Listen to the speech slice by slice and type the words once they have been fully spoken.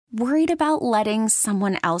Worried about letting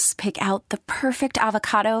someone else pick out the perfect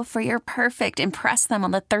avocado for your perfect impress them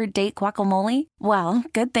on the third date guacamole? Well,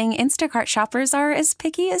 good thing Instacart shoppers are as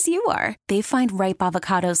picky as you are. They find ripe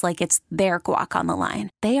avocados like it's their guac on the line.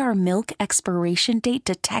 They are milk expiration date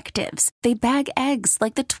detectives. They bag eggs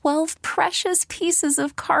like the 12 precious pieces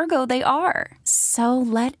of cargo they are. So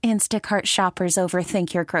let Instacart shoppers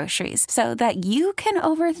overthink your groceries so that you can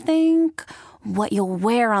overthink what you'll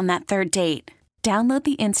wear on that third date. Download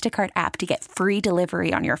the Instacart app to get free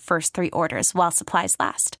delivery on your first 3 orders while supplies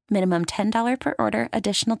last. Minimum $10 per order.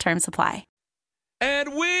 Additional terms apply.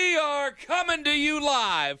 And we are coming to you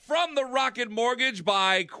live from the Rocket Mortgage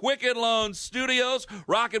by Quicken Loans Studios.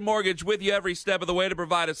 Rocket Mortgage with you every step of the way to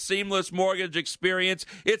provide a seamless mortgage experience.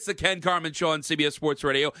 It's the Ken Carman Show on CBS Sports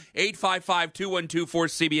Radio.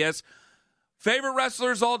 855-2124-CBS. Favorite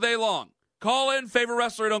wrestlers all day long. Call in, favorite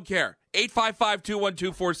wrestler, don't care.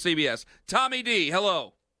 855-2124-CBS. Tommy D,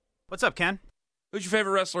 hello. What's up, Ken? Who's your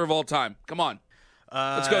favorite wrestler of all time? Come on.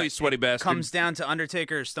 Let's go, you sweaty bastard. Comes down to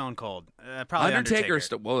Undertaker or Stone Cold. Probably Undertaker.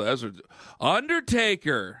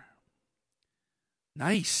 Undertaker.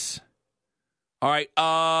 Nice. All right,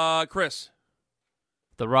 Chris.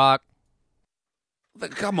 The Rock.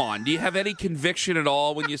 Come on. Do you have any conviction at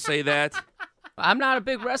all when you say that? I'm not a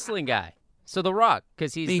big wrestling guy. So The Rock,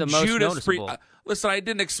 because he's the most noticeable. Listen, I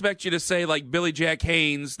didn't expect you to say, like, Billy Jack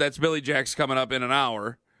Haynes. That's Billy Jack's coming up in an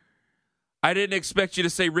hour. I didn't expect you to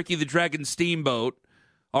say Ricky the Dragon Steamboat.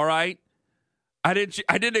 All right? I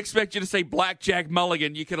didn't expect you to say Blackjack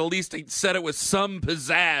Mulligan. You could at least have said it with some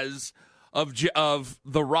pizzazz of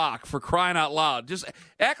The Rock, for crying out loud. Just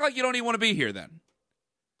act like you don't even want to be here then.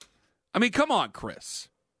 I mean, come on, Chris.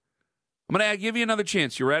 I'm going to give you another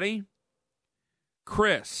chance. You ready?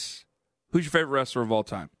 Chris, who's your favorite wrestler of all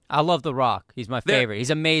time? I love The Rock. He's my favorite. He's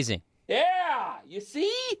amazing. Yeah, you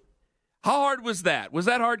see? How hard was that? Was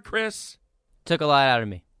that hard, Chris? Took a lot out of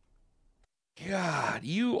me. God,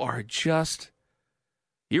 you're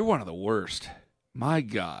one of the worst. My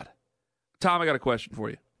God. Tom, I got a question for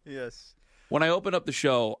you. Yes. When I opened up the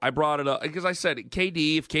show, I brought it up because I said,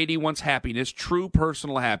 if KD wants happiness, true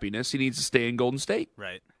personal happiness, he needs to stay in Golden State.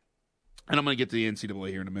 Right. And I'm going to get to the NCAA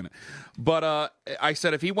here in a minute. But I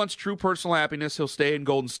said if he wants true personal happiness, he'll stay in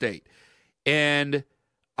Golden State. And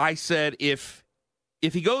I said if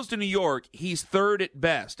he goes to New York, he's third at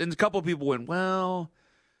best. And a couple of people went, well,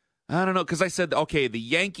 I don't know. Because I said, okay, the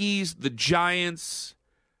Yankees, the Giants,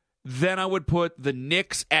 then I would put the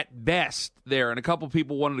Knicks at best there. And a couple of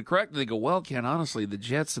people wanted to correct me. They go, well, Ken, honestly, the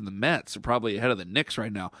Jets and the Mets are probably ahead of the Knicks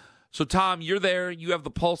right now. So, Tom, you're there. You have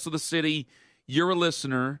the pulse of the city. You're a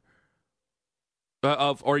listener.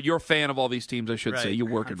 Or you're a fan of all these teams, I should say. You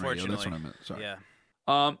work in radio. That's what I meant. Sorry. Yeah.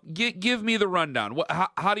 Give me the rundown.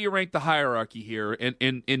 How do you rank the hierarchy here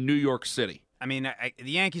in New York City? I mean,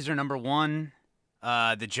 the Yankees are number one.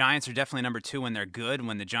 The Giants are definitely number two when they're good.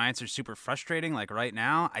 When the Giants are super frustrating, like right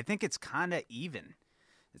now, I think it's kind of even.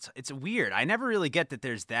 It's weird. I never really get that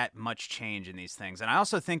there's that much change in these things. And I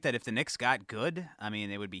also think that if the Knicks got good, I mean,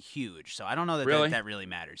 it would be huge. So I don't know that that really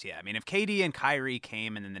matters. Yeah, I mean, if KD and Kyrie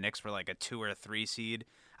came and then the Knicks were like a 2 or a 3 seed,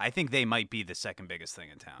 I think they might be the second biggest thing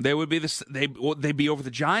in town. They would be they'd be over the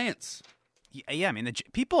Giants. Yeah, I mean,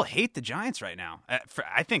 people hate the Giants right now.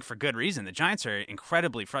 I think for good reason. The Giants are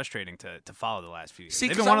incredibly frustrating to follow the last few years.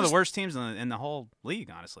 They've been one of the worst teams in the whole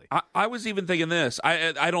league, honestly. I was even thinking this.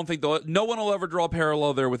 I don't think no one will ever draw a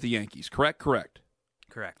parallel there with the Yankees. Correct. Okay.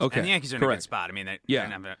 And the Yankees are in a good spot. I mean,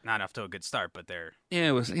 they're not off to a good start, but they're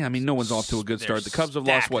I mean, no one's off to a good start. The Cubs have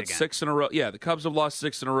lost 6 in a row. Yeah, the Cubs have lost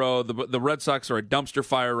 6 in a row. The Red Sox are a dumpster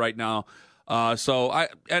fire right now. So I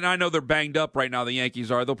know they're banged up right now. The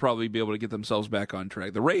Yankees are. They'll probably be able to get themselves back on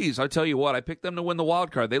track. The Rays, I tell you what, I picked them to win the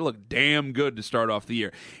wild card. They look damn good to start off the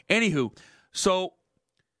year. Anywho, so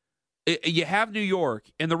you have New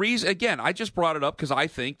York, and the reason, again, I just brought it up because I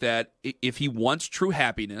think that if he wants true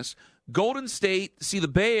happiness, Golden State, see, the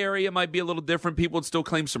Bay Area might be a little different. People would still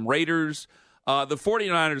claim some Raiders. The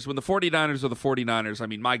 49ers, when the 49ers are the 49ers, I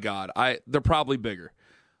mean, my God, they're probably bigger.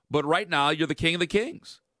 But right now, you're the king of the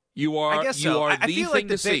kings. You are. I guess so. You are I the feel thing like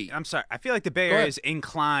to see. I'm sorry. I feel like the Bay Area is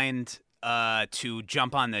inclined to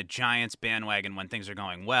jump on the Giants bandwagon when things are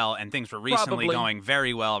going well, and things were recently going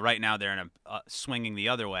very well. Right now, they're in swinging the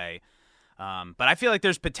other way. But I feel like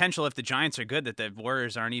there's potential if the Giants are good that the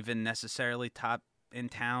Warriors aren't even necessarily top in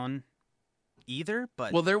town either.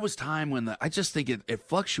 But well, there was time when I just think it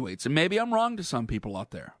fluctuates, and maybe I'm wrong to some people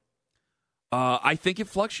out there. I think it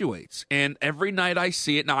fluctuates, and every night I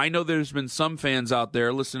see it. Now, I know there's been some fans out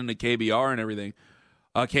there listening to KBR and everything,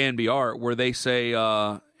 KNBR, where they say,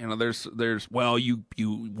 there's you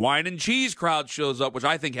wine and cheese crowd shows up, which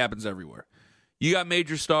I think happens everywhere. You got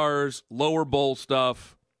major stars, lower bowl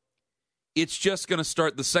stuff. It's just going to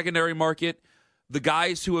start the secondary market. The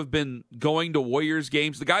guys who have been going to Warriors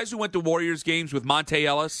games, the guys who went to Warriors games with Monte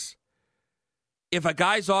Ellis, if a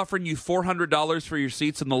guy's offering you $400 for your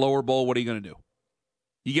seats in the lower bowl, what are you going to do?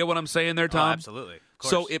 You get what I'm saying there, Tom? Oh, absolutely. Of course.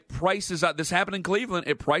 So it prices out. This happened in Cleveland.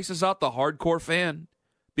 It prices out the hardcore fan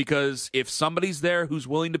because if somebody's there who's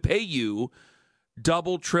willing to pay you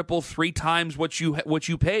double, triple, 3 times what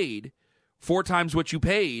you paid, 4 times what you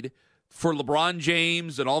paid for LeBron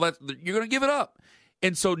James and all that, you're going to give it up.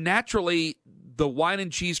 And so naturally, the wine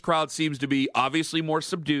and cheese crowd seems to be obviously more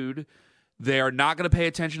subdued. They are not going to pay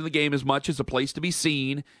attention to the game as much as a place to be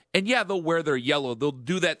seen. And yeah, they'll wear their yellow. They'll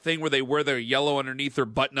do that thing where they wear their yellow underneath their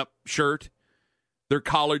button-up shirt, their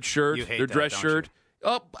collared shirt, their dress shirt.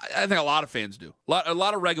 Oh, I think a lot of fans do. A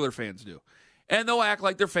lot of regular fans do. And they'll act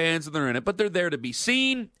like they're fans and they're in it, but they're there to be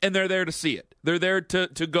seen and they're there to see it. They're there to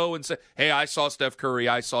go and say, hey, I saw Steph Curry,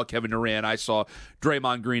 I saw Kevin Durant, I saw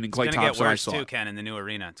Draymond Green and Klay Thompson. It's going to get worse too, Ken, in the new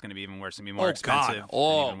arena. It's going to be even worse. It's going to be more expensive.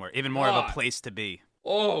 Even more of a place to be.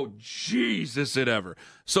 Oh, Jesus, it ever.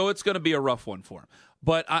 So it's going to be a rough one for him.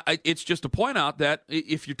 But it's just to point out that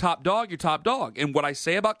if you're top dog, you're top dog. And what I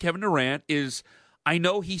say about Kevin Durant is I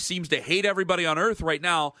know he seems to hate everybody on earth right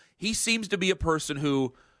now. He seems to be a person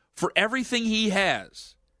who, for everything he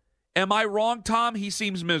has, am I wrong, Tom? He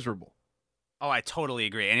seems miserable. Oh, I totally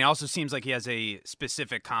agree. And he also seems like he has a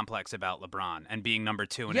specific complex about LeBron and being number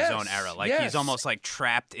 2 in his own era. Like he's almost like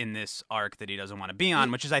trapped in this arc that he doesn't want to be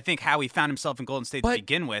on, which is, I think, how he found himself in Golden State to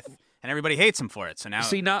begin with. And everybody hates him for it. So now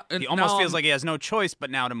he almost feels like he has no choice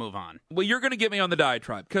but now to move on. Well, you're going to get me on the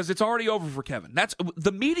diatribe because it's already over for Kevin.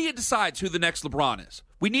 The media decides who the next LeBron is.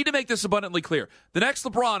 We need to make this abundantly clear. The next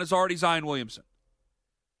LeBron is already Zion Williamson.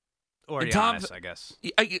 Or Giannis, I guess.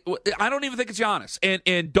 I don't even think it's Giannis.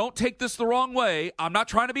 And don't take this the wrong way. I'm not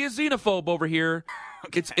trying to be a xenophobe over here.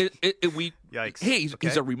 Okay. Yikes. Hey,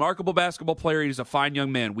 he's a remarkable basketball player. He's a fine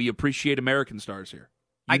young man. We appreciate American stars here.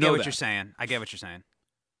 I get what you're saying.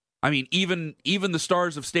 I mean, even the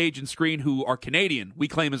stars of stage and screen who are Canadian, we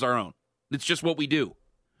claim as our own. It's just what we do.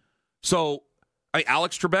 So,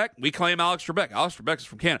 Alex Trebek, we claim Alex Trebek. Alex Trebek is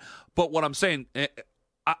from Canada. But what I'm saying,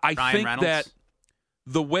 I think Reynolds. that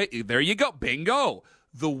the way, there you go, bingo.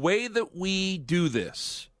 The way that we do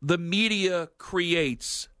this, the media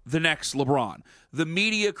creates the next LeBron. The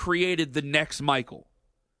media created the next Michael.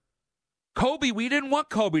 Kobe, we didn't want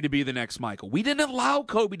Kobe to be the next Michael. We didn't allow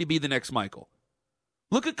Kobe to be the next Michael.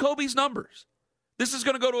 Look at Kobe's numbers. This is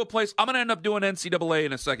going to go to a place. I'm going to end up doing NCAA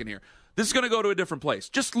in a second here. This is going to go to a different place.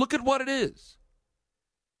 Just look at what it is.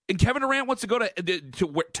 And Kevin Durant wants to go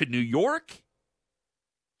to New York.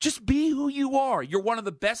 Just be who you are. You're one of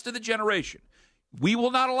the best of the generation. We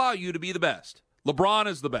will not allow you to be the best. LeBron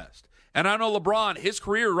is the best. And I know LeBron, his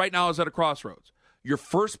career right now is at a crossroads. Your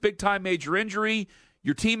first big-time major injury,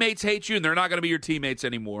 your teammates hate you, and they're not going to be your teammates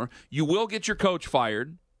anymore. You will get your coach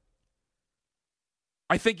fired.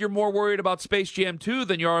 I think you're more worried about Space Jam 2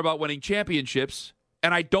 than you are about winning championships.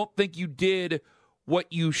 And I don't think you did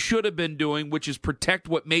what you should have been doing, which is protect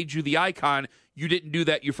what made you the icon. You didn't do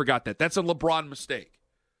that. You forgot that. That's a LeBron mistake.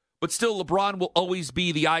 But still, LeBron will always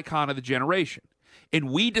be the icon of the generation.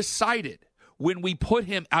 And we decided when we put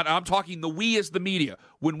him, and I'm talking the we as the media,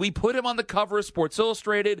 when we put him on the cover of Sports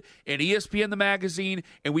Illustrated and ESPN the magazine,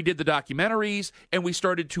 and we did the documentaries, and we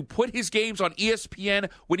started to put his games on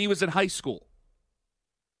ESPN when he was in high school.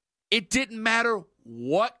 It didn't matter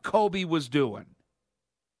what Kobe was doing.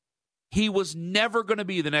 He was never going to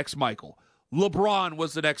be the next Michael. LeBron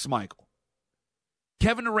was the next Michael.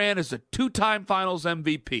 Kevin Durant is a 2-time Finals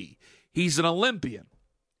MVP. He's an Olympian.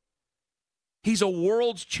 He's a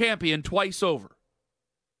world's champion twice over.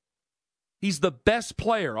 He's the best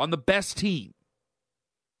player on the best team.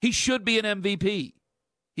 He should be an MVP.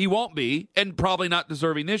 He won't be, and probably not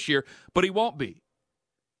deserving this year, but he won't be.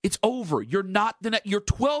 It's over. You're not you're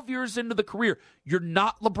 12 years into the career. You're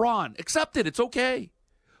not LeBron. Accept it. It's okay.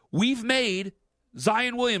 We've made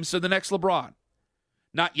Zion Williamson the next LeBron.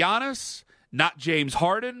 Not Giannis, not James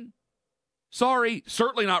Harden. Sorry,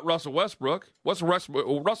 certainly not Russell Westbrook.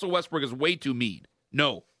 Russell Westbrook is way too mean.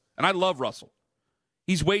 No. And I love Russell.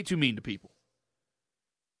 He's way too mean to people.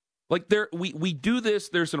 Like we do this,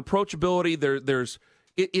 there's an approachability,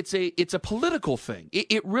 it's a political thing.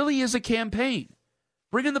 It really is a campaign.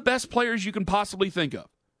 Bring in the best players you can possibly think of.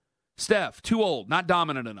 Steph, too old, not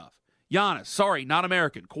dominant enough. Giannis, sorry, not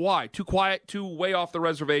American. Kawhi, too quiet, too way off the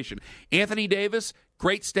reservation. Anthony Davis,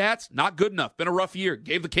 great stats, not good enough. Been a rough year.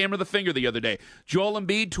 Gave the camera the finger the other day. Joel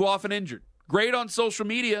Embiid, too often injured. Great on social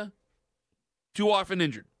media, too often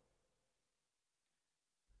injured.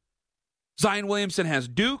 Zion Williamson has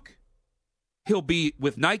Duke. He'll be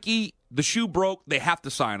with Nike. The shoe broke. They have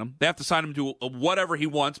to sign him. They have to sign him to whatever he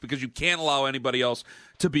wants because you can't allow anybody else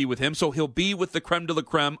to be with him. So he'll be with the creme de la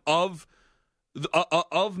creme of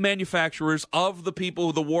manufacturers, of the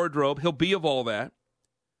people, the wardrobe. He'll be of all that.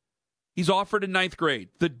 He's offered in ninth grade.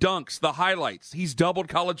 The dunks, the highlights. He's doubled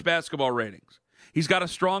college basketball ratings. He's got a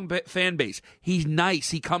strong fan base. He's nice.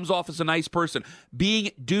 He comes off as a nice person. Being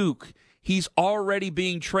at Duke, he's already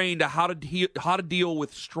being trained to how to deal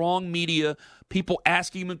with strong media, people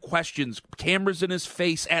asking him questions, cameras in his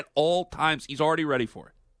face at all times. He's already ready for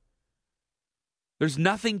it. There's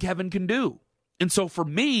nothing Kevin can do. And so for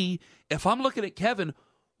me, if I'm looking at Kevin,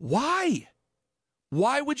 why?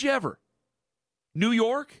 Why would you ever? New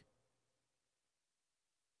York?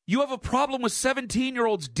 You have a problem with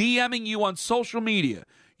 17-year-olds DMing you on social media.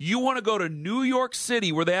 You want to go to New York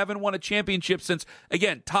City where they haven't won a championship since,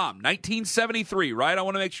 again, Tom, 1973, right? I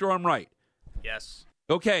want to make sure I'm right. Yes.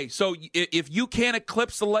 Okay, so if you can't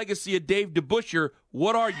eclipse the legacy of Dave DeBusschere,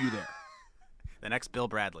 what are you there? The next Bill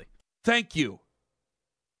Bradley. Thank you.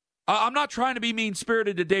 I'm not trying to be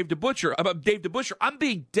mean-spirited to Dave DeBusschere. I'm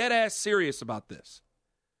being dead-ass serious about this.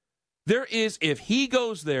 There is, if he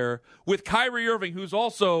goes there with Kyrie Irving, who's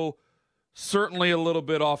also certainly a little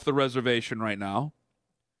bit off the reservation right now,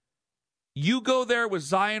 you go there with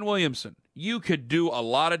Zion Williamson, you could do a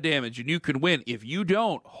lot of damage and you could win. If you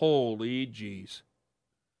don't, holy jeez.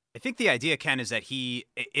 I think the idea, Ken, is that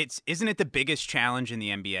isn't it the biggest challenge in the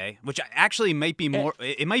NBA? Which actually might be more.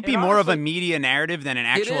 It might be more of a media narrative than an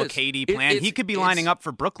actual KD plan. He could be lining up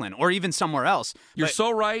for Brooklyn or even somewhere else. You're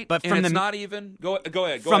so right. But from not even go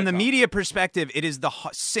ahead. From the media perspective, it is the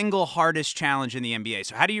single hardest challenge in the NBA.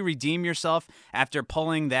 So how do you redeem yourself after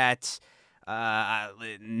pulling that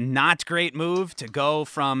not great move to go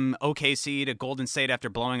from OKC to Golden State after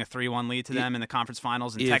blowing a 3-1 lead to them in the conference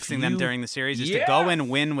finals and texting them during the series is to go and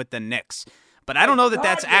win with the Knicks. But I don't know that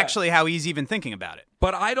that's actually how he's even thinking about it.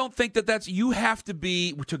 But I don't think that's, you have to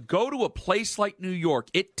go to a place like New York.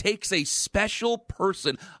 It takes a special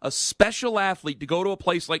person, a special athlete to go to a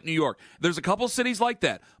place like New York. There's a couple cities like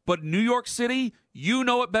that. But New York City, you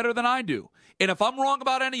know it better than I do. And if I'm wrong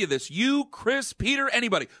about any of this, you, Chris, Peter,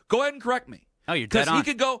 anybody, go ahead and correct me. Oh, you're dead on. Because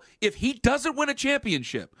he could go, if he doesn't win a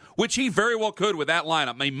championship, which he very well could with that lineup.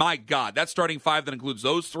 I mean, my God, that starting five that includes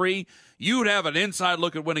those three, you'd have an inside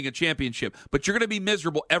look at winning a championship. But you're going to be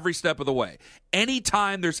miserable every step of the way.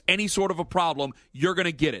 Anytime there's any sort of a problem, you're going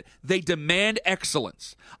to get it. They demand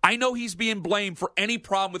excellence. I know he's being blamed for any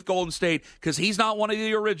problem with Golden State because he's not one of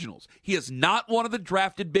the originals. He is not one of the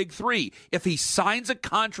drafted big three. If he signs a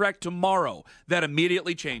contract tomorrow, that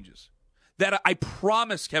immediately changes. That I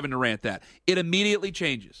promise Kevin Durant that. It immediately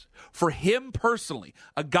changes. For him personally,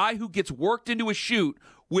 a guy who gets worked into a shoot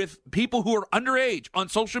with people who are underage on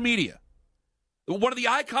social media, one of the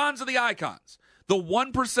icons of the icons, the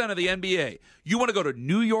 1% of the NBA, you want to go to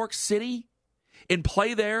New York City and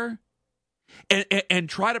play there and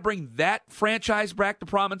try to bring that franchise back to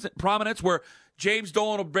prominence where James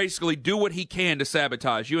Dolan will basically do what he can to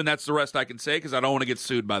sabotage you, and that's the rest I can say because I don't want to get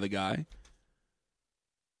sued by the guy.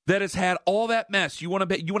 That has had all that mess. You want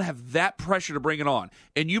to have that pressure to bring it on.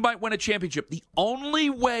 And you might win a championship. The only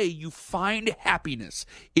way you find happiness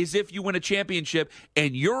is if you win a championship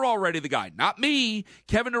and you're already the guy. Not me.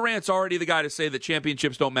 Kevin Durant's already the guy to say that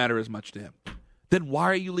championships don't matter as much to him. Then why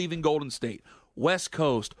are you leaving Golden State? West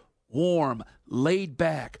Coast, warm, laid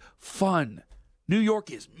back, fun. New York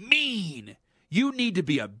is mean. You need to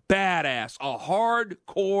be a badass, a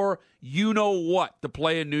hardcore you-know-what to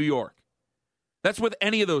play in New York. That's with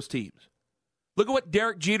any of those teams. Look at what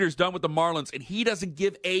Derek Jeter's done with the Marlins, and he doesn't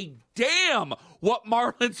give a damn what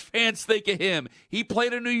Marlins fans think of him. He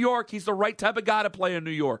played in New York. He's the right type of guy to play in New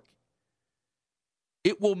York.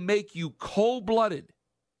 It will make you cold-blooded,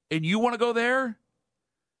 and you want to go there?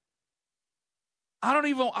 I don't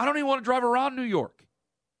even want to drive around New York.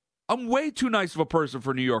 I'm way too nice of a person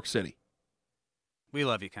for New York City. We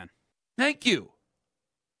love you, Ken. Thank you.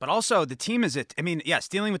 But also, the team yes,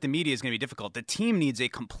 dealing with the media is going to be difficult. The team needs a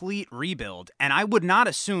complete rebuild, and I would not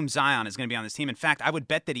assume Zion is going to be on this team. In fact, I would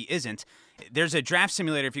bet that he isn't. There's a draft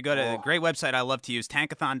simulator. If you go to a great website I love to use,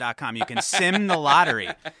 tankathon.com, you can sim the lottery.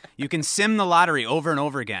 You can sim the lottery over and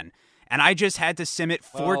over again. And I just had to sim it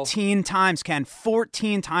 14 times, Ken,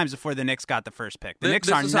 14 times before the Knicks got the first pick. The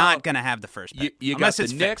Knicks are not going to have the first pick. You got the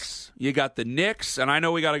Knicks. You got the Knicks, and I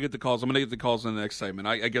know we got to get the calls. I'm going to get the calls in the next segment.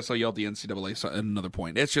 I guess I'll yell at the NCAA at another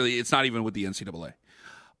point. Actually, it's not even with the NCAA.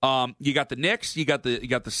 You got the Knicks. You got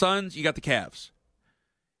the Suns. You got the Cavs.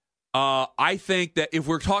 I think that if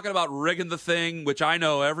we're talking about rigging the thing, which I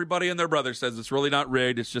know everybody and their brother says it's really not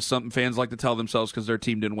rigged, it's just something fans like to tell themselves because their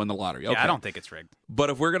team didn't win the lottery. Okay. Yeah, I don't think it's rigged. But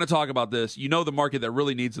if we're going to talk about this, the market that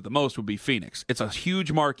really needs it the most would be Phoenix. It's a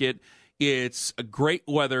huge market. It's a great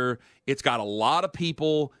weather. It's got a lot of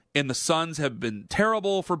people, and the Suns have been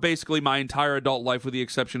terrible for basically my entire adult life with the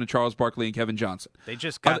exception of Charles Barkley and Kevin Johnson. They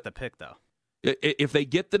just got the pick, though. If they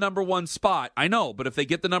get the number one spot, I know, but if they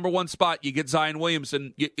get the number one spot, you get Zion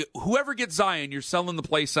Williamson. Whoever gets Zion, you're selling the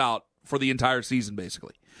place out for the entire season,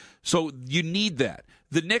 basically. So you need that.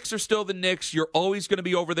 The Knicks are still the Knicks. You're always going to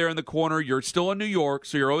be over there in the corner. You're still in New York,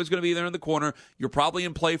 so you're always going to be there in the corner. You're probably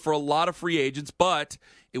in play for a lot of free agents, but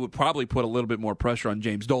it would probably put a little bit more pressure on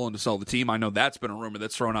James Dolan to sell the team. I know that's been a rumor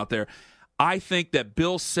that's thrown out there. I think that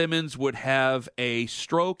Bill Simmons would have a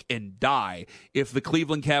stroke and die if the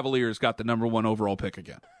Cleveland Cavaliers got the number one overall pick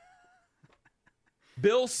again.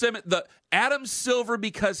 Bill Simmons, Adam Silver,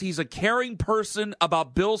 because he's a caring person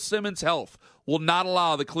about Bill Simmons' health, will not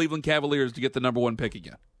allow the Cleveland Cavaliers to get the number one pick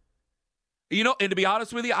again. And to be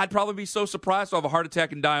honest with you, I'd probably be so surprised I'll have a heart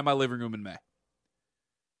attack and die in my living room in May.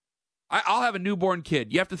 I'll have a newborn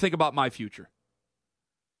kid. You have to think about my future.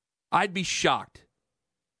 I'd be shocked.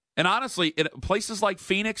 And honestly, in places like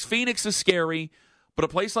Phoenix is scary, but a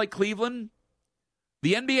place like Cleveland,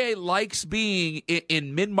 the NBA likes being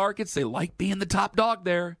in mid-markets. They like being the top dog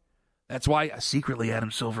there. That's why secretly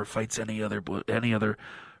Adam Silver fights any other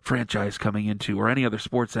franchise coming into, or any other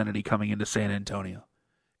sports entity coming into San Antonio,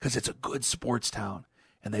 because it's a good sports town,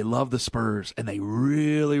 and they love the Spurs, and they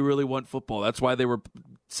really, really want football. That's why they were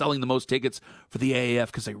selling the most tickets for the AAF,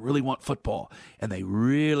 because they really want football, and they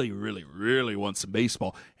really, really, really want some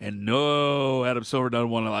baseball. And no, Adam Silver doesn't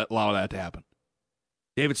want to allow that to happen.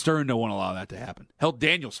 David Stern don't want to allow that to happen. Hell,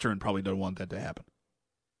 Daniel Stern probably doesn't want that to happen.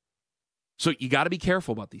 So you got to be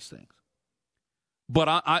careful about these things. But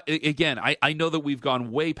I know that we've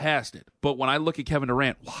gone way past it. But when I look at Kevin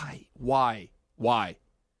Durant, why?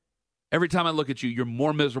 Every time I look at you, you're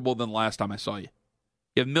more miserable than the last time I saw you.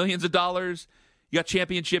 You have millions of dollars. You got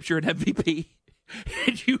championships. You're an MVP.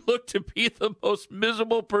 And you look to be the most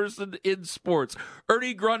miserable person in sports.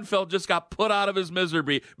 Ernie Grunfeld just got put out of his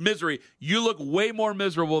misery. You look way more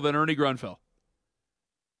miserable than Ernie Grunfeld.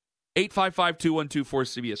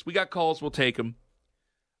 855-212-4CBS. We got calls. We'll take them.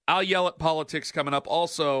 I'll yell at politics coming up.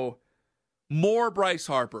 Also, more Bryce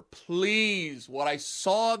Harper. Please. What I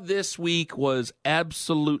saw this week was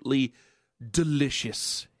absolutely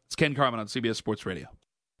delicious. It's Ken Carman on CBS Sports Radio.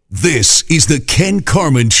 This is the Ken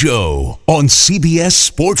Carman Show on CBS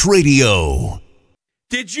Sports Radio.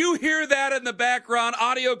 Did you hear that in the background?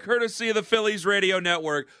 Audio courtesy of the Phillies Radio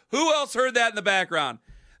Network. Who else heard that in the background?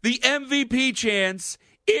 The MVP chants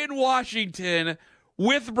in Washington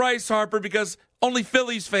with Bryce Harper, because only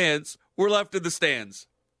Phillies fans were left in the stands.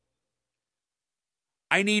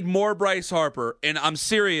 I need more Bryce Harper, and I'm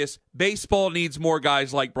serious. Baseball needs more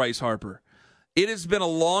guys like Bryce Harper. It has been a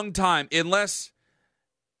long time,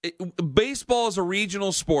 baseball is a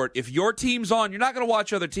regional sport. If your team's on, you're not going to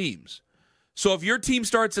watch other teams. So if your team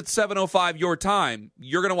starts at 7:05 your time,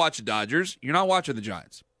 you're going to watch the Dodgers. You're not watching the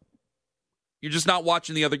Giants. You're just not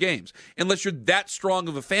watching the other games. Unless you're that strong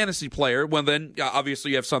of a fantasy player, well, then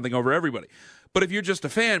obviously you have something over everybody. But if you're just a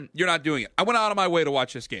fan, you're not doing it. I went out of my way to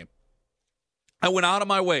watch this game. I went out of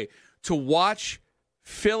my way to watch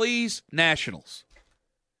Phillies Nationals.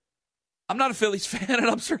 I'm not a Phillies fan, and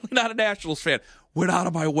I'm certainly not a Nationals fan. Went out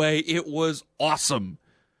of my way. It was awesome.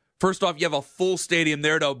 First off, you have a full stadium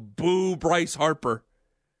there to boo Bryce Harper.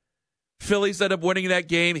 Phillies end up winning that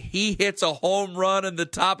game. He hits a home run in the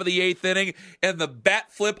top of the 8th inning, and the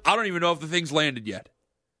bat flip, I don't even know if the thing's landed yet.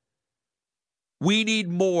 We need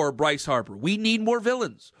more Bryce Harper. We need more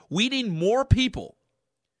villains. We need more people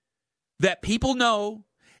that people know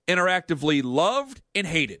and are actively loved and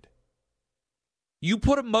hated. You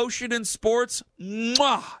put emotion in sports,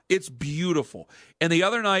 it's beautiful. And the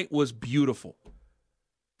other night was beautiful.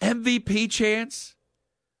 MVP chants.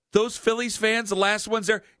 Those Phillies fans, the last ones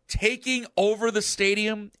there, taking over the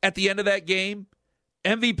stadium at the end of that game.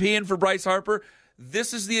 MVP-ing for Bryce Harper.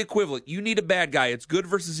 This is the equivalent. You need a bad guy. It's good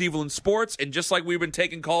versus evil in sports. And just like we've been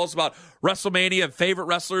taking calls about WrestleMania and favorite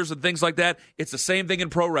wrestlers and things like that, it's the same thing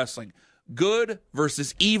in pro wrestling. Good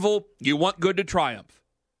versus evil. You want good to triumph.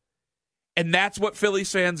 And that's what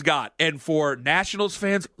Phillies fans got. And for Nationals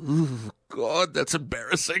fans, God, that's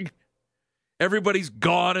embarrassing. Everybody's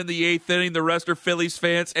gone in the 8th inning. The rest are Phillies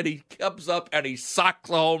fans. And he comes up and he socks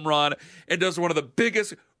a home run and does one of the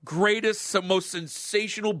biggest, greatest, most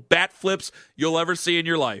sensational bat flips you'll ever see in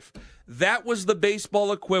your life. That was the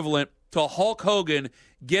baseball equivalent to Hulk Hogan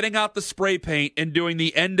getting out the spray paint and doing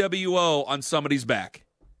the NWO on somebody's back.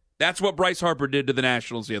 That's what Bryce Harper did to the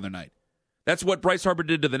Nationals the other night. That's what Bryce Harper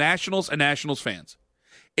did to the Nationals and Nationals fans.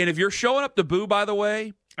 And if you're showing up to boo, by the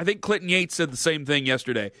way, I think Clinton Yates said the same thing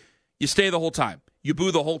yesterday. You stay the whole time. You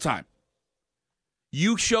boo the whole time.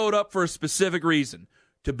 You showed up for a specific reason.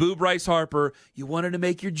 To boo Bryce Harper, you wanted to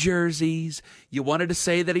make your jerseys. You wanted to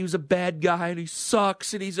say that he was a bad guy and he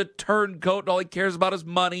sucks and he's a turncoat and all he cares about is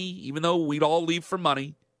money, even though we'd all leave for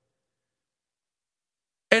money.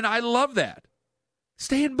 And I love that.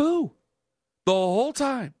 Stay and boo the whole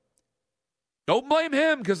time. Don't blame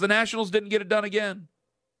him because the Nationals didn't get it done again.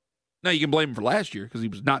 Now, you can blame him for last year because he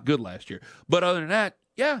was not good last year. But other than that,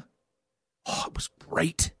 yeah. Oh, it was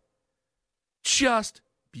great. Just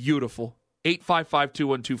beautiful.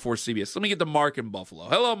 855-2124-CBS. Let me get to Mark in Buffalo.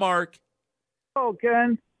 Hello, Mark. Hello,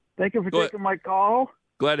 Ken. Thank you for taking my call.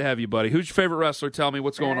 Glad to have you, buddy. Who's your favorite wrestler? Tell me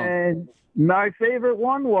what's going on. My favorite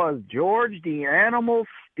one was George the Animal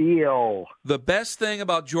Steele. The best thing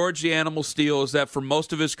about George the Animal Steele is that for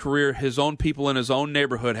most of his career, his own people in his own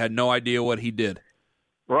neighborhood had no idea what he did.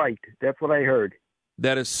 Right. That's what I heard.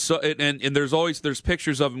 That is so, and there's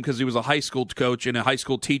pictures of him because he was a high school coach and a high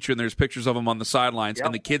school teacher, and there's pictures of him on the sidelines,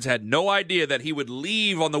 and the kids had no idea that he would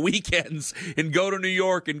leave on the weekends and go to New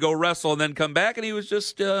York and go wrestle and then come back, and he was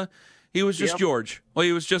just George. Well,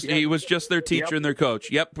 he was just their teacher and their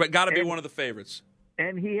coach. Yep, but got to be one of the favorites.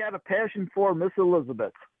 And he had a passion for Miss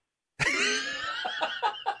Elizabeth.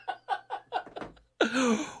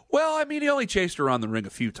 Well, I mean, he only chased her around the ring a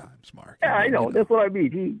few times, Mark. Yeah, I know. That's what I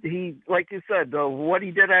mean. He like you said, what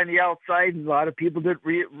he did on the outside, and a lot of people didn't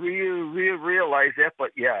realize that.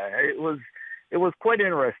 But yeah, it was quite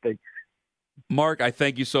interesting. Mark, I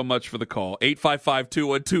thank you so much for the call.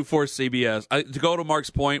 855-2124-CBS. To go to Mark's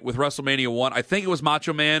point with WrestleMania 1, I think it was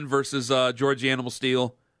Macho Man versus George the Animal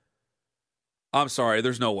Steele. I'm sorry,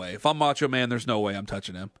 there's no way. If I'm Macho Man, there's no way I'm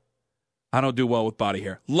touching him. I don't do well with body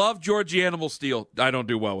hair. Love George the Animal Steele. I don't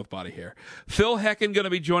do well with body hair. Phil Hecken going to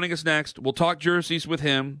be joining us next. We'll talk jerseys with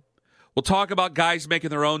him. We'll talk about guys making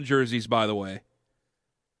their own jerseys, by the way. I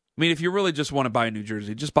mean, if you really just want to buy a new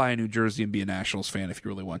jersey, just buy a new jersey and be a Nationals fan if you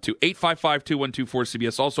really want to.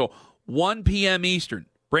 855-2124-CBS. Also, 1 p.m. Eastern.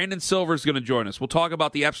 Brandon Silver is going to join us. We'll talk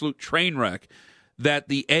about the absolute train wreck that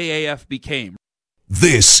the AAF became.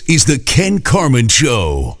 This is the Ken Carman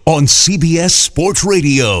Show on CBS Sports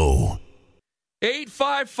Radio.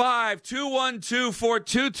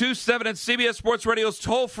 855-212-4227 at CBS Sports Radio's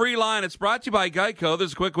toll-free line. It's brought to you by Geico.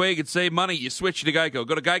 There's a quick way you can save money. You switch to Geico.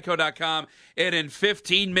 Go to geico.com, and in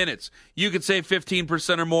 15 minutes, you can save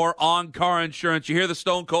 15% or more on car insurance. You hear the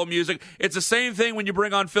Stone Cold music. It's the same thing when you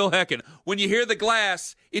bring on Phil Hecken. When you hear the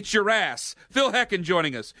glass, it's your ass. Phil Hecken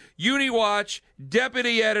joining us. UniWatch,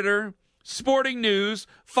 deputy editor, Sporting News.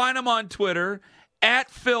 Find him on Twitter, at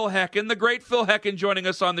Phil Hecken. The great Phil Hecken joining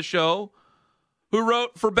us on the show, who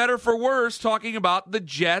wrote For Better For Worse, talking about the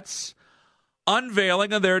Jets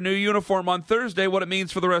unveiling of their new uniform on Thursday, what it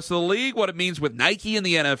means for the rest of the league, what it means with Nike and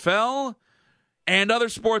the NFL, and other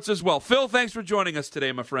sports as well. Phil, thanks for joining us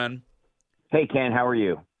today, my friend. Hey, Ken, how are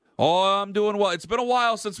you? Oh, I'm doing well. It's been a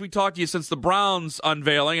while since we talked to you, since the Browns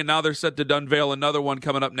unveiling, and now they're set to unveil another one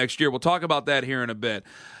coming up next year. We'll talk about that here in a bit.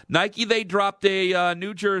 Nike, they dropped a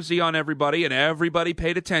new jersey on everybody, and everybody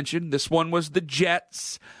paid attention. This one was the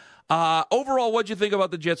Jets. Overall, what'd you think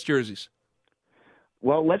about the Jets jerseys?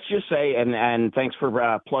 Well, let's just say, and thanks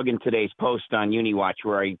for plugging today's post on UniWatch,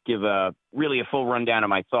 where I give really a full rundown of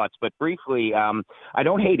my thoughts. But briefly, I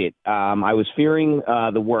don't hate it. I was fearing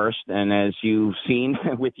the worst, and as you've seen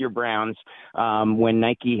with your Browns, when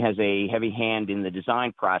Nike has a heavy hand in the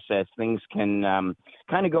design process, things can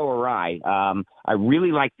kind of go awry. I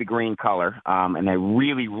really like the green color, and I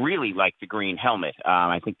really, really like the green helmet.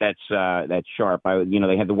 I think that's sharp.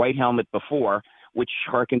 They had the white helmet before, which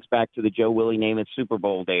harkens back to the Joe Willie Namath Super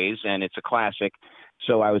Bowl days, and it's a classic.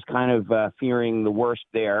 So I was kind of fearing the worst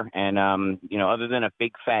there. And, other than a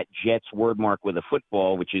big fat Jets word mark with a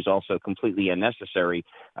football, which is also completely unnecessary,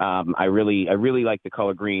 I really like the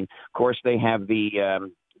color green. Of course, they have the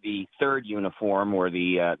third uniform, or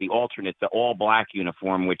the alternate, the all-black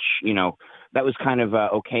uniform, which, that was kind of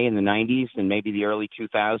okay in the 90s and maybe the early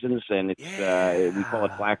 2000s, and it's we call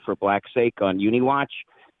it black for black's sake on UniWatch.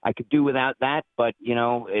 I could do without that, but,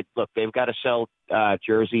 look, they've got to sell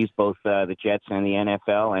jerseys, both the Jets and the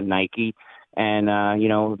NFL and Nike, and,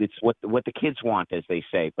 it's what the kids want, as they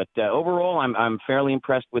say. But overall, I'm fairly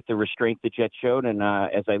impressed with the restraint the Jets showed, and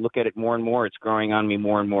as I look at it more and more, it's growing on me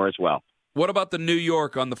more and more as well. What about the New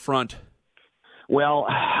York on the front? Well,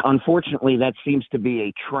 unfortunately, that seems to be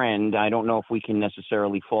a trend. I don't know if we can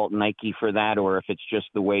necessarily fault Nike for that or if it's just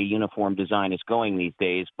the way uniform design is going these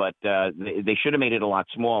days, but they should have made it a lot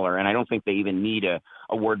smaller, and I don't think they even need a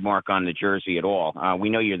word mark on the jersey at all. We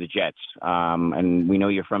know you're the Jets, and we know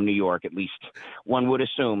you're from New York, at least one would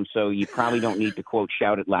assume, so you probably don't need to, quote,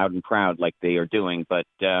 shout it loud and proud like they are doing, but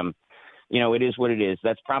it is what it is.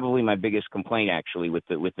 That's probably my biggest complaint, actually, with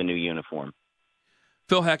the new uniform.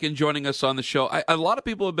 Phil Hecken joining us on the show. A lot of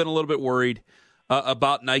people have been a little bit worried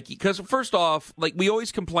about Nike because, first off, like we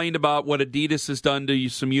always complained about what Adidas has done to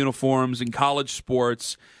some uniforms in college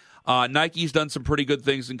sports. Nike's done some pretty good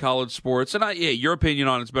things in college sports, and your opinion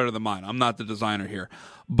on it's better than mine. I'm not the designer here,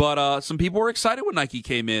 but some people were excited when Nike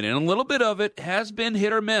came in, and a little bit of it has been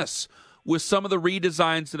hit or miss with some of the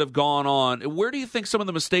redesigns that have gone on. Where do you think some of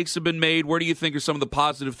the mistakes have been made? Where do you think are some of the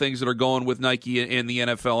positive things that are going with Nike and the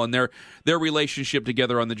NFL and their relationship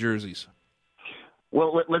together on the jerseys?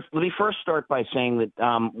 Well, let me first start by saying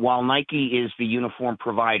that while Nike is the uniform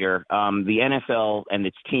provider, the NFL and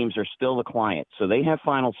its teams are still the client. So they have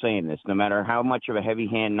final say in this, no matter how much of a heavy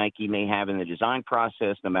hand Nike may have in the design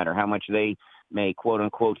process, no matter how much they may, quote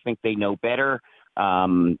unquote, think they know better.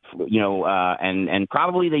 And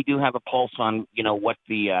probably they do have a pulse on, what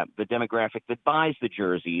the demographic that buys the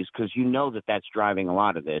jerseys, because that's driving a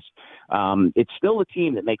lot of this. It's still the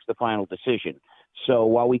team that makes the final decision. So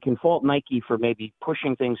while we can fault Nike for maybe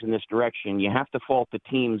pushing things in this direction, you have to fault the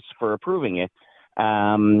teams for approving it.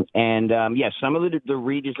 Some of the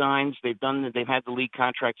redesigns they've had the league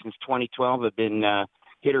contract since 2012 have been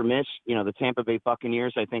hit or miss. The Tampa Bay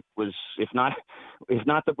Buccaneers, I think, was if not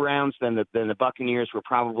the Browns, then the Buccaneers were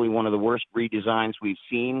probably one of the worst redesigns we've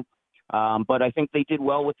seen. But I think they did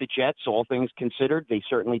well with the Jets, all things considered. They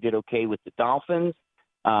certainly did okay with the Dolphins.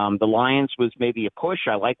 The Lions was maybe a push.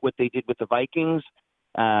 I like what they did with the Vikings.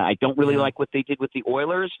 I don't really like what they did with the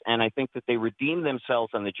Oilers, and I think that they redeemed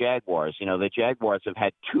themselves on the Jaguars. The Jaguars have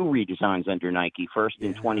had two redesigns under Nike, first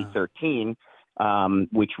in 2013,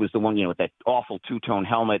 which was the one, with that awful two-tone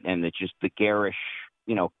helmet and the garish,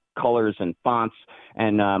 colors and fonts.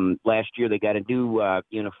 And last year they got a new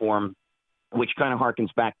uniform, which kind of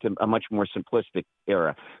harkens back to a much more simplistic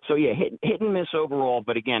era. So, hit and miss overall.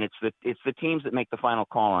 But again, it's the teams that make the final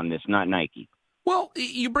call on this, not Nike. Well,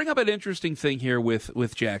 you bring up an interesting thing here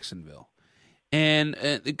with Jacksonville. And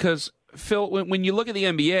because, Phil, when you look at the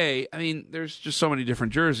NBA, I mean, there's just so many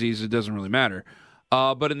different jerseys, it doesn't really matter.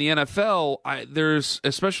 But in the NFL, there's,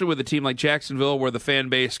 especially with a team like Jacksonville, where the fan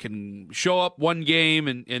base can show up one game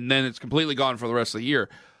and then it's completely gone for the rest of the year.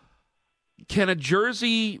 Can a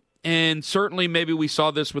jersey, and certainly maybe we saw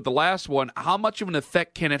this with the last one, how much of an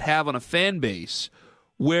effect can it have on a fan base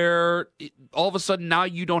where all of a sudden now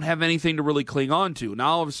you don't have anything to really cling on to?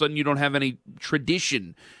 Now all of a sudden you don't have any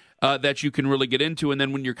tradition that you can really get into, and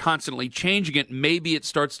then when you're constantly changing it, maybe it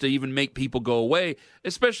starts to even make people go away,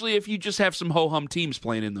 especially if you just have some ho-hum teams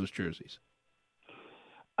playing in those jerseys.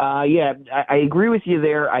 I agree with you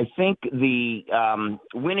there. I think the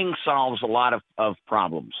winning solves a lot of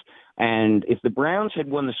problems. And if the Browns had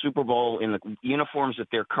won the Super Bowl in the uniforms that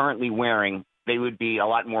they're currently wearing, they would be a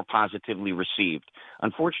lot more positively received.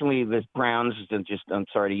 Unfortunately, the Browns, I'm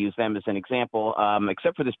sorry to use them as an example,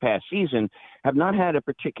 except for this past season, have not had a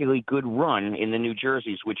particularly good run in the new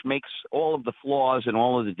jerseys, which makes all of the flaws and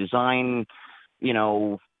all of the design,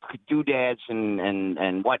 doodads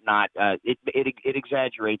and whatnot, it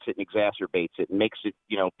exaggerates it and exacerbates it and makes it,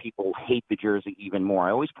 people hate the jersey even more.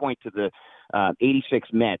 I always point to the 86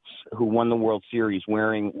 Mets who won the World Series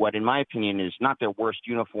wearing what, in my opinion, is not their worst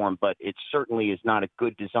uniform, but it certainly is not a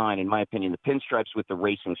good design, in my opinion, the pinstripes with the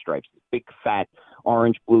racing stripes, the big, fat,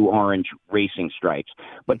 orange, blue, orange racing stripes.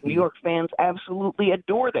 But New York fans absolutely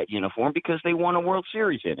adore that uniform because they won a World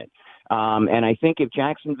Series in it. And I think if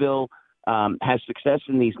Jacksonville has success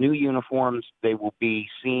in these new uniforms, they will be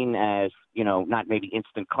seen as, not maybe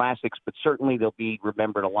instant classics, but certainly they'll be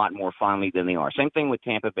remembered a lot more fondly than they are. Same thing with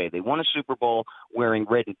Tampa Bay. They won a Super Bowl wearing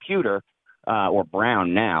red and pewter, or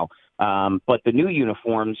brown now, but the new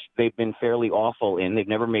uniforms, they've been fairly awful in. They've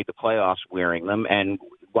never made the playoffs wearing them, and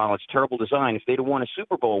while it's terrible design, if they'd have won a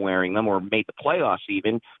Super Bowl wearing them or made the playoffs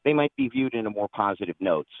even, they might be viewed in a more positive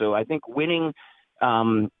note. So I think winning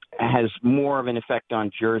has more of an effect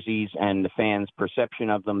on jerseys and the fans' perception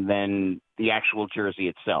of them than the actual jersey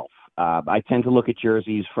itself. I tend to look at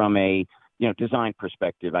jerseys from a design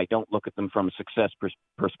perspective. I don't look at them from a success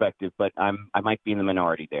perspective, but I might be in the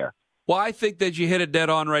minority there. Well, I think that you hit it dead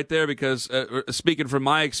on right there because, speaking from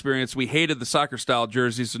my experience, we hated the soccer-style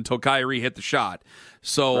jerseys until Kyrie hit the shot.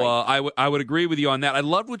 So right. I would agree with you on that. I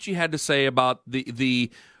loved what you had to say about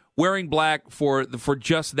the wearing black for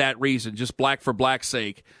just that reason, just black for black's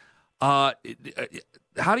sake. How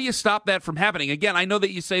do you stop that from happening? Again, I know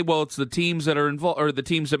that you say, well, it's the teams that are involved or the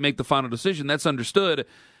teams that make the final decision. That's understood.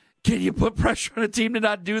 Can you put pressure on a team to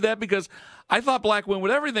not do that? Because I thought black went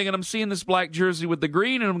with everything, and I'm seeing this black jersey with the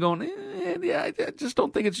green, and I'm going, yeah, I just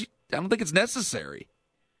don't think it's necessary.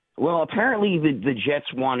 Well, apparently the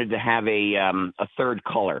Jets wanted to have a third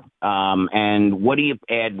color, and what do you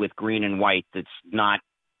add with green and white that's not,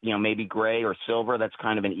 maybe gray or silver? That's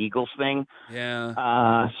kind of an Eagles thing.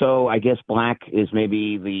 Yeah. So I guess black is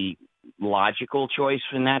maybe the logical choice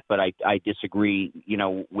in that, but I disagree,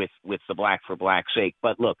 with the black for black's sake.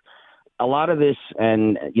 But look, a lot of this,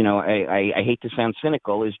 and I hate to sound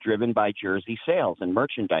cynical, is driven by jersey sales and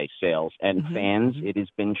merchandise sales, and fans, it has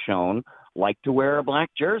been shown, like to wear a black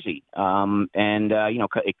jersey,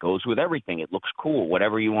 it goes with everything. It looks cool,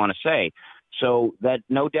 whatever you want to say. So that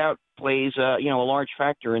no doubt plays a large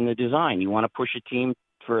factor in the design. You want to push a team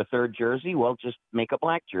for a third jersey? Well, just make a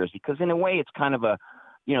black jersey, because in a way it's kind of the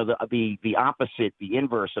opposite, the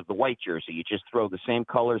inverse of the white jersey. You just throw the same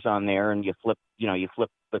colors on there and you flip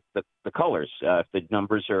the colors. If the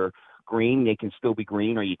numbers are green, they can still be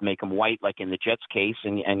green, or you'd make them white, like in the Jets case,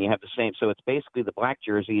 and you have the same. So it's basically the black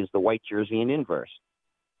jersey is the white jersey in inverse.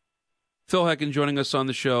 Phil Hecken joining us on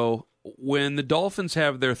the show. When the Dolphins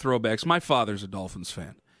have their throwbacks, my father's a Dolphins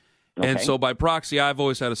fan. Okay. And so by proxy, I've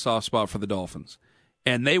always had a soft spot for the Dolphins.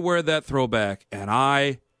 And they wear that throwback, and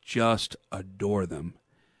I just adore them.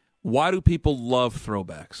 Why do people love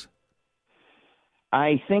throwbacks?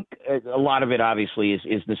 I think a lot of it obviously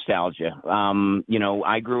is nostalgia.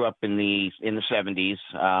 I grew up in the 70s,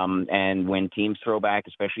 and when teams throw back,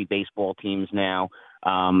 especially baseball teams now,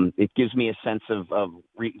 it gives me a sense of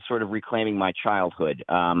sort of reclaiming my childhood.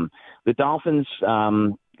 The Dolphins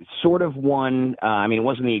sort of won. It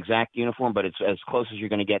wasn't the exact uniform, but it's as close as you're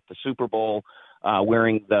going to get. The Super Bowl,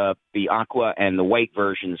 wearing the aqua and the white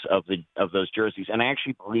versions of those jerseys. And I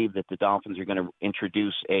actually believe that the Dolphins are going to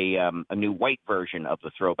introduce a new white version of the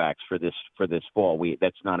throwbacks for this fall.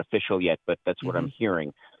 That's not official yet, but that's what I'm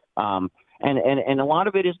hearing. And a lot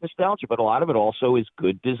of it is nostalgia, but a lot of it also is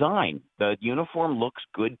good design. The uniform looks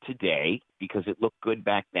good today because it looked good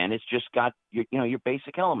back then. It's just got your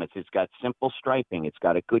basic elements. It's got simple striping. It's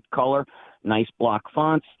got a good color, nice block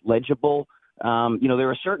fonts, legible. There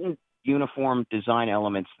are certain uniform design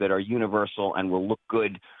elements that are universal and will look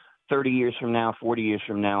good 30 years from now, 40 years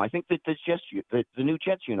from now. I think that the new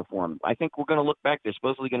Jets uniform, I think we're going to look back. They're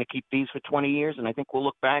supposedly going to keep these for 20 years, and I think we'll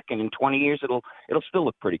look back, and in 20 years it'll still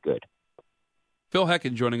look pretty good. Phil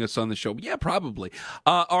Hecken joining us on the show. Yeah, probably.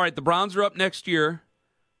 All right, the Browns are up next year.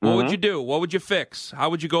 What would you do? What would you fix? How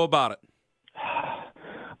would you go about it?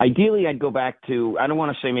 Ideally, I'd go back to, I don't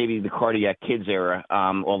want to say maybe the Cardiac Kids era,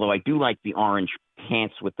 although I do like the orange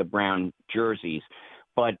pants with the brown jerseys.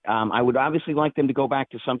 But I would obviously like them to go back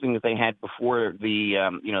to something that they had before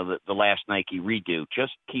the last Nike redo.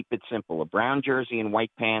 Just keep it simple: a brown jersey and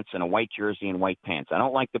white pants, and a white jersey and white pants. I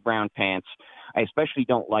don't like the brown pants. I especially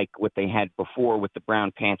don't like what they had before with the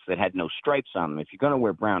brown pants that had no stripes on them. If you're going to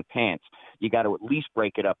wear brown pants, you got to at least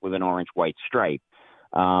break it up with an orange-white stripe.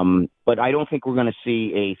 But I don't think we're going to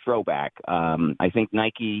see a throwback. I think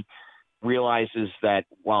Nike realizes that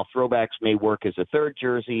while throwbacks may work as a third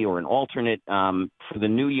jersey or an alternate, for the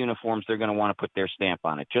new uniforms, they're going to want to put their stamp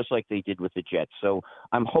on it, just like they did with the Jets. So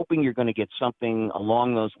I'm hoping you're going to get something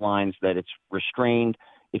along those lines, that it's restrained.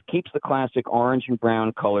 It keeps the classic orange and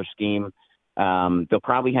brown color scheme. They'll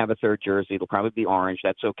probably have a third jersey. It'll probably be orange.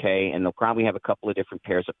 That's okay. And they'll probably have a couple of different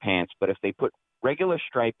pairs of pants. But if they put regular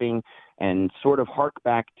striping and sort of hark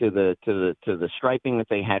back to the striping that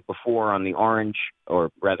they had before on the orange,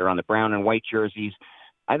 or rather on the brown and white jerseys,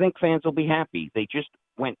 I think fans will be happy. They just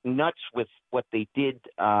went nuts with what they did,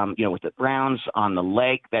 with the Browns on the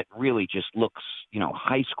leg. That really just looks,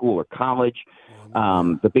 high school or college.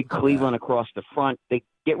 The big Cleveland across the front. They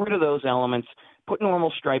get rid of those elements, put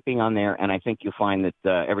normal striping on there, and I think you'll find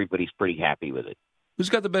that everybody's pretty happy with it. Who's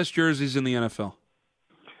got the best jerseys in the NFL?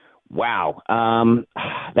 Wow,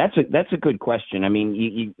 that's a good question. I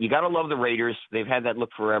mean, you got to love the Raiders. They've had that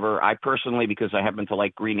look forever. I personally, because I happen to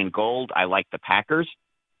like green and gold, I like the Packers.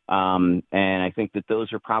 And I think that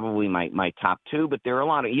those are probably my top two. But there are a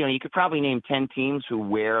lot of, you could probably name 10 teams who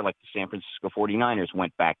wear, like the San Francisco 49ers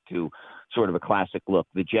went back to sort of a classic look.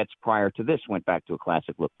 The Jets prior to this went back to a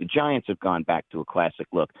classic look. The Giants have gone back to a classic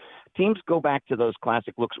look. Teams go back to those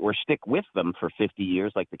classic looks or stick with them for 50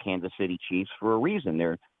 years, like the Kansas City Chiefs, for a reason.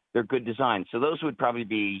 They're good designs. So those would probably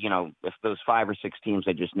be, if those 5 or 6 teams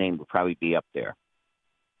I just named would probably be up there.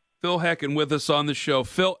 Phil Hecken with us on the show.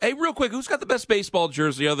 Phil, hey, real quick, who's got the best baseball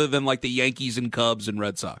jersey other than like the Yankees and Cubs and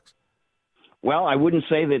Red Sox? Well, I wouldn't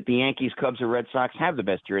say that the Yankees, Cubs, or Red Sox have the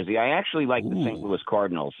best jersey. I actually like the St. Louis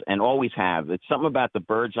Cardinals and always have. It's something about the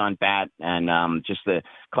birds on bat and just the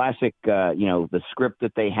classic, the script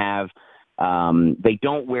that they have. They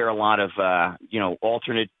don't wear a lot of,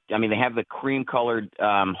 alternate. I mean, they have the cream-colored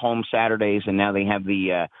home Saturdays, and now they have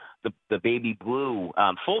the baby blue,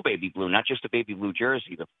 full baby blue, not just a baby blue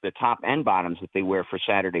jersey, the top and bottoms that they wear for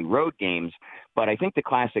Saturday road games. But I think the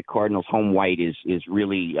classic Cardinals home white is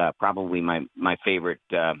really probably my favorite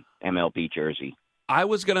MLB jersey. I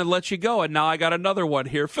was going to let you go, and now I got another one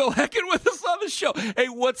here. Phil Hecken with us on the show. Hey,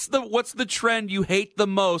 what's the trend you hate the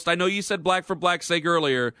most? I know you said black for black's sake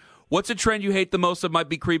earlier. What's a trend you hate the most that might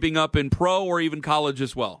be creeping up in pro or even college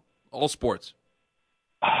as well? All sports.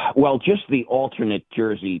 Well, just the alternate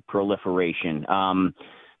jersey proliferation.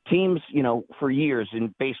 Teams, for years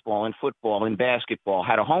in baseball and football and basketball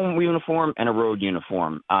had a home uniform and a road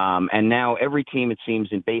uniform. And now every team, it seems,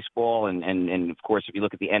 in baseball and of course, if you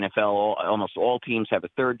look at the NFL, almost all teams have a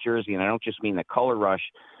third jersey. And I don't just mean the color rush.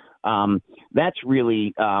 That's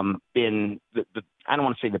really been I don't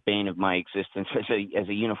want to say the bane of my existence as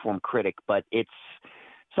a uniform critic, but it's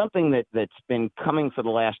something that's been coming for the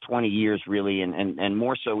last 20 years, really, and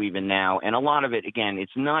more so even now. And a lot of it, again,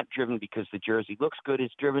 it's not driven because the jersey looks good.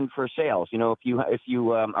 It's driven for sales. If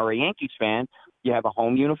you are a Yankees fan, you have a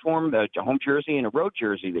home uniform, a home jersey, and a road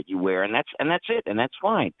jersey that you wear, and that's it, and that's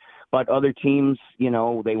fine. But other teams, they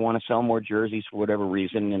want to sell more jerseys for whatever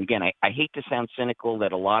reason. And again, I hate to sound cynical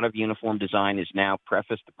that a lot of uniform design is now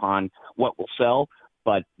prefaced upon what will sell.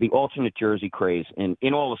 But the alternate jersey craze in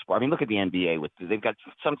all the sport. I mean, look at the NBA. They've got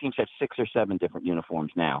some teams have 6 or 7 different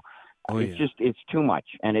uniforms now. It's too much,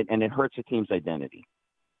 and it hurts a team's identity.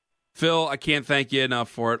 Phil, I can't thank you enough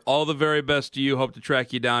for it. All the very best to you. Hope to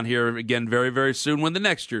track you down here again very, very soon when the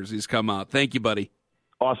next jerseys come out. Thank you, buddy.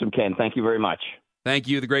 Awesome, Ken. Thank you very much. Thank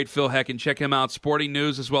you, the great Phil Hecken. Check him out, Sporting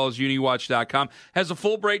News, as well as UniWatch.com. Has a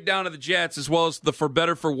full breakdown of the Jets, as well as the For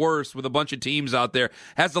Better, For Worse, with a bunch of teams out there.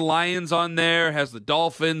 Has the Lions on there, has the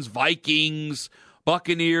Dolphins, Vikings,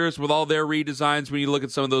 Buccaneers, with all their redesigns when you look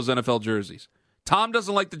at some of those NFL jerseys. Tom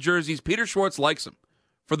doesn't like the jerseys. Peter Schwartz likes them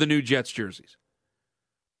for the new Jets jerseys.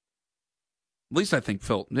 At least I think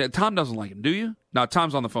Phil. Tom doesn't like him, do you? No,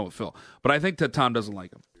 Tom's on the phone with Phil. But I think that Tom doesn't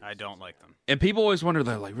like him. I don't like them. And people always wonder,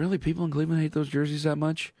 they're like, really? People in Cleveland hate those jerseys that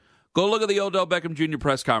much? Go look at the Odell Beckham Jr.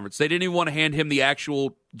 press conference. They didn't even want to hand him the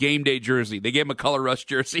actual game day jersey. They gave him a color rush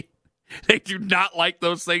jersey. They do not like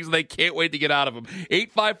those things. They can't wait to get out of them.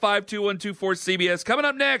 855-2124-CBS. Coming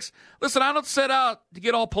up next, listen, I don't set out to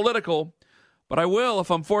get all political, but I will if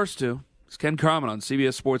I'm forced to. It's Ken Carman on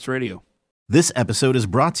CBS Sports Radio. This episode is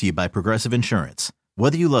brought to you by Progressive Insurance.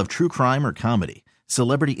 Whether you love true crime or comedy,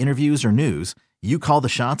 celebrity interviews or news, you call the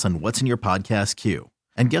shots on what's in your podcast queue.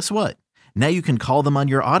 And guess what? Now you can call them on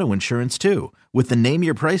your auto insurance too with the Name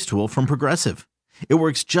Your Price tool from Progressive. It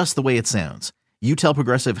works just the way it sounds. You tell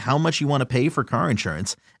Progressive how much you want to pay for car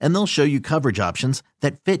insurance, and they'll show you coverage options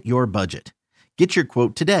that fit your budget. Get your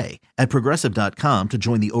quote today at Progressive.com to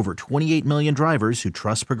join the over 28 million drivers who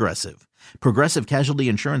trust Progressive. Progressive Casualty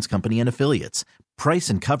Insurance Company and Affiliates. Price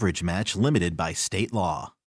and coverage match limited by state law.